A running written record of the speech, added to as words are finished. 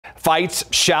Fights,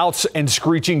 shouts, and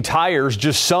screeching tires,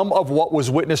 just some of what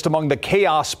was witnessed among the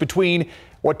chaos between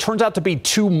what turns out to be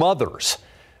two mothers.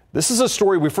 This is a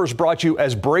story we first brought you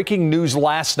as breaking news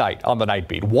last night on the Night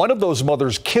Beat. One of those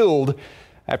mothers killed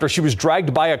after she was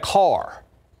dragged by a car.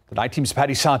 The Night Team's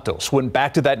Patty Santos went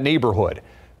back to that neighborhood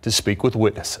to speak with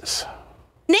witnesses.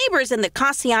 Neighbors in the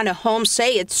Cassiano Homes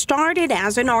say it started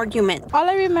as an argument. All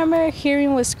I remember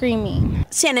hearing was screaming.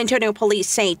 San Antonio police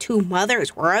say two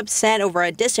mothers were upset over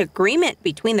a disagreement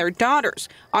between their daughters.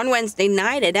 On Wednesday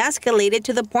night, it escalated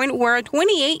to the point where a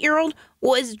 28-year-old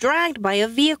was dragged by a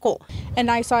vehicle.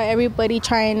 And I saw everybody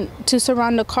trying to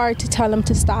surround the car to tell them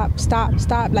to stop,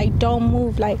 like don't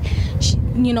move, like,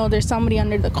 there's somebody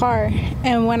under the car.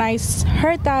 And when I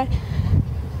heard that,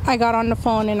 I got on the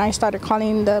phone and I started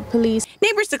calling the police.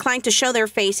 Neighbors declined to show their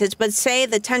faces, but say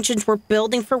the tensions were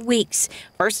building for weeks,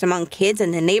 first among kids in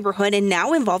the neighborhood and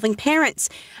now involving parents.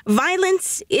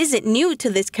 Violence isn't new to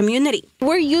this community.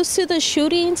 We're used to the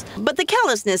shootings. But the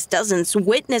callousness dozens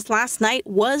witnessed last night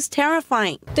was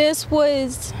terrifying. This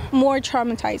was more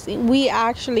traumatizing. We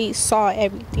actually saw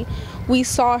everything. We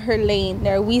saw her laying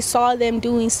there. We saw them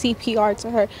doing CPR to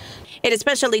her. It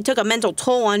especially took a mental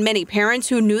toll on many parents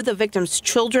who knew the victim's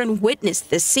children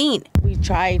witnessed this scene. We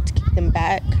tried to keep them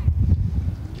back.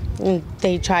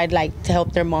 They tried to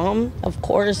help their mom. Of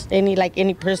course,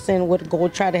 any person would go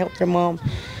try to help their mom.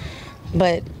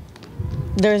 But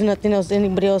there's nothing else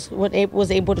anybody else was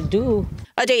able to do.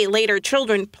 A day later,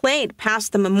 children played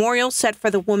past the memorial set for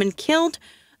the woman killed.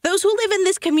 Those who live in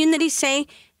this community say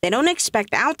they don't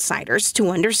expect outsiders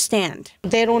to understand.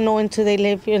 They don't know until they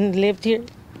lived here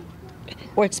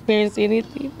or experience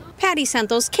anything. Patty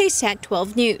Santos, KSAT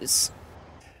 12 News.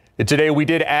 And today we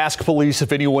did ask police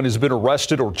if anyone has been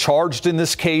arrested or charged in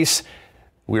this case.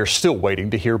 We are still waiting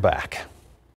to hear back.